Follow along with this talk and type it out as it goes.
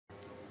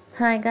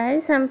Hi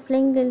guys, I'm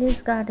playing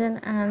Lily's Garden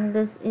and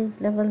this is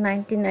level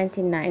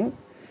 1999.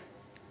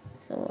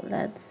 So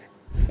let's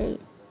see.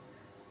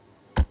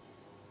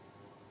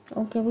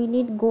 Okay, we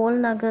need gold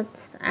nuggets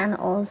and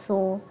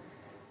also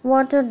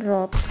water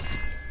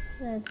drops.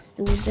 Let's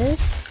do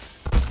this.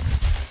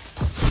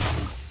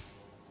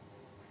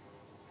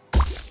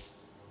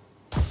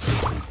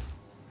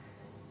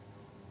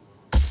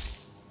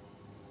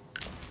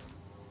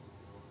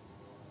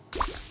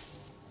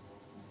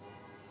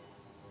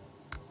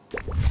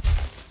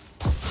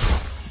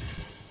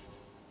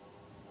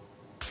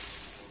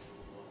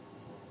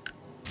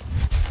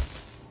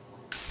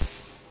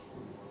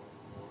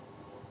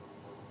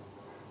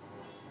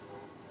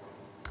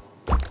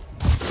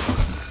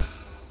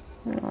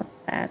 Not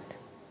bad.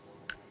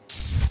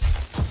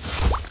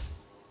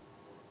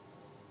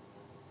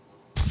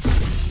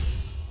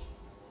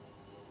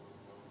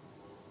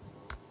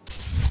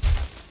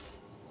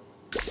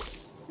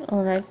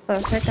 Alright,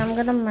 perfect. I'm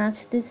gonna match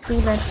these two.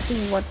 Let's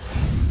see what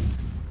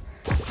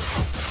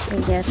we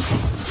get. I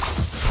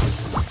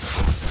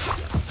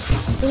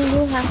think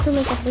you have to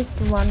make at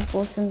least one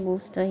potion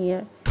booster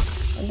here.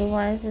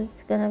 Otherwise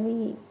it's gonna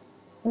be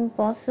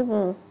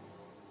impossible.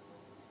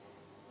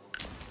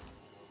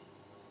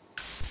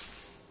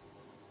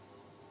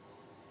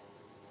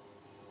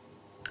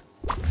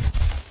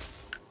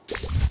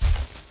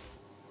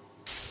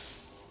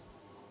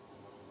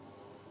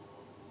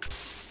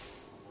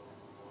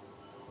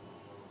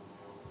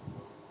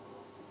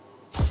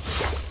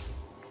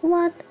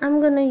 What?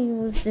 I'm gonna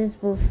use this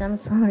boost. I'm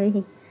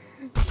sorry.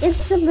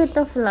 It's a bit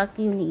of luck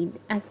you need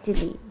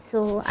actually.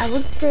 So I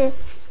would say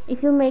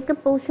if you make a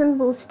potion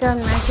booster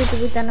and match it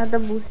with another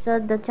booster,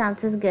 the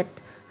chances get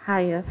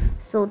higher.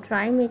 So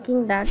try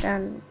making that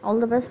and all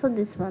the best for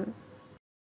this one.